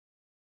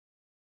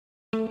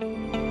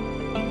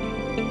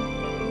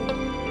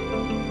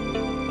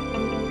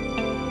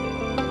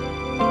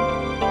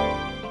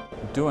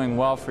doing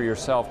well for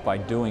yourself by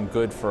doing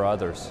good for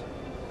others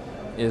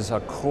is a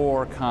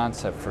core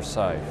concept for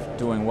SIFE.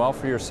 Doing well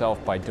for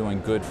yourself by doing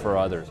good for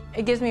others.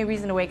 It gives me a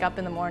reason to wake up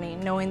in the morning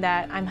knowing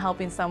that I'm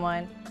helping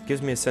someone. It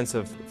gives me a sense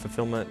of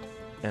fulfillment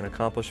and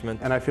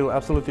accomplishment. And I feel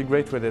absolutely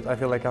great with it. I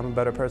feel like I'm a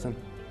better person.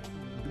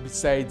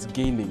 Besides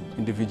gaining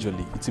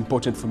individually, it's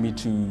important for me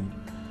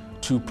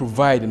to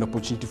provide an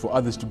opportunity for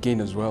others to gain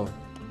as well.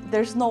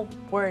 There's no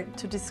word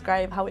to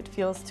describe how it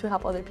feels to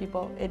help other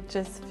people. It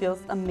just feels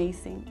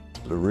amazing.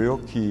 The real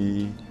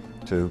key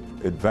to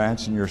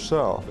advancing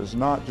yourself is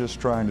not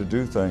just trying to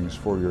do things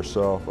for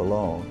yourself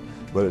alone,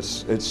 but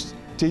it's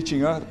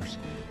teaching others.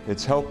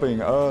 It's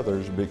helping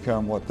others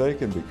become what they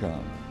can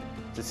become.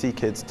 To see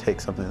kids take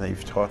something that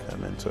you've taught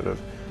them and sort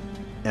of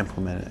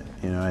implement it,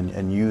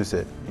 and use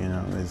it,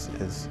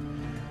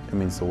 it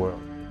means the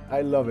world.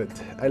 I love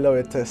it. I love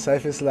it.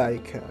 SIFE is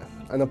like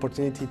an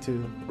opportunity to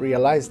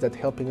realize that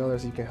helping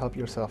others, you can help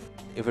yourself.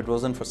 If it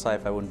wasn't for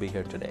SIFE, I wouldn't be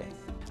here today.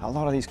 A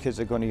lot of these kids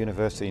are going to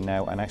university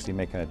now and actually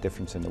making a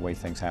difference in the way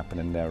things happen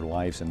in their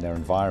lives and their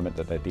environment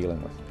that they're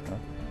dealing with.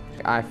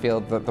 I feel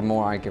that the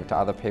more I give to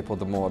other people,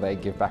 the more they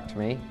give back to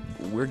me.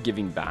 We're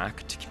giving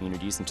back to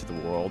communities and to the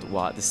world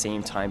while at the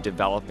same time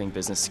developing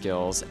business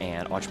skills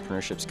and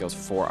entrepreneurship skills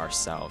for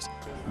ourselves.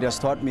 It has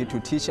taught me to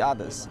teach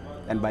others,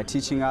 and by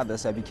teaching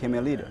others, I became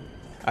a leader.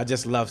 I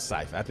just love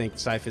SIFE. I think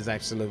SIFE is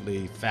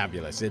absolutely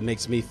fabulous. It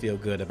makes me feel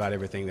good about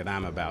everything that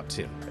I'm about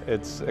too.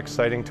 It's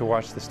exciting to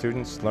watch the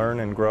students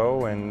learn and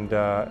grow and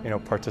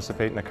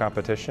participate in a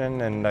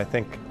competition, and I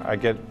think I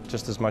get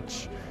just as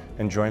much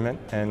enjoyment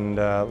and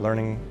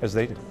learning as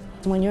they do.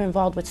 When you're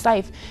involved with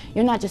SIFE,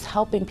 you're not just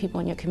helping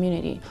people in your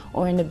community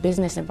or in the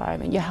business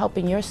environment, you're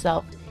helping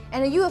yourself.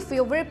 And you will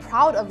feel very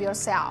proud of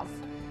yourself.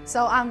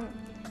 So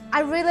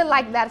I really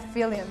like that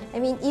feeling. I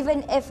mean,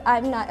 even if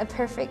I'm not a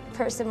perfect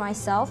person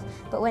myself,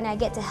 but when I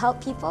get to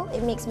help people,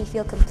 it makes me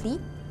feel complete.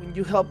 When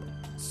you help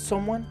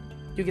someone,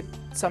 you get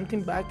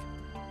something back,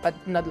 but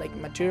not like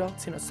material,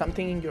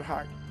 something in your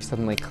heart. You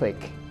suddenly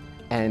click,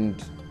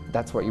 and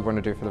that's what you want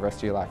to do for the rest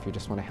of your life. You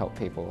just want to help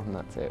people, and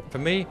that's it. For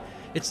me,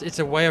 it's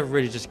a way of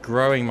really just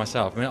growing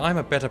myself. I mean, I'm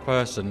a better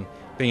person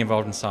being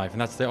involved in SIFE,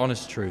 and that's the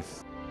honest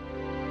truth.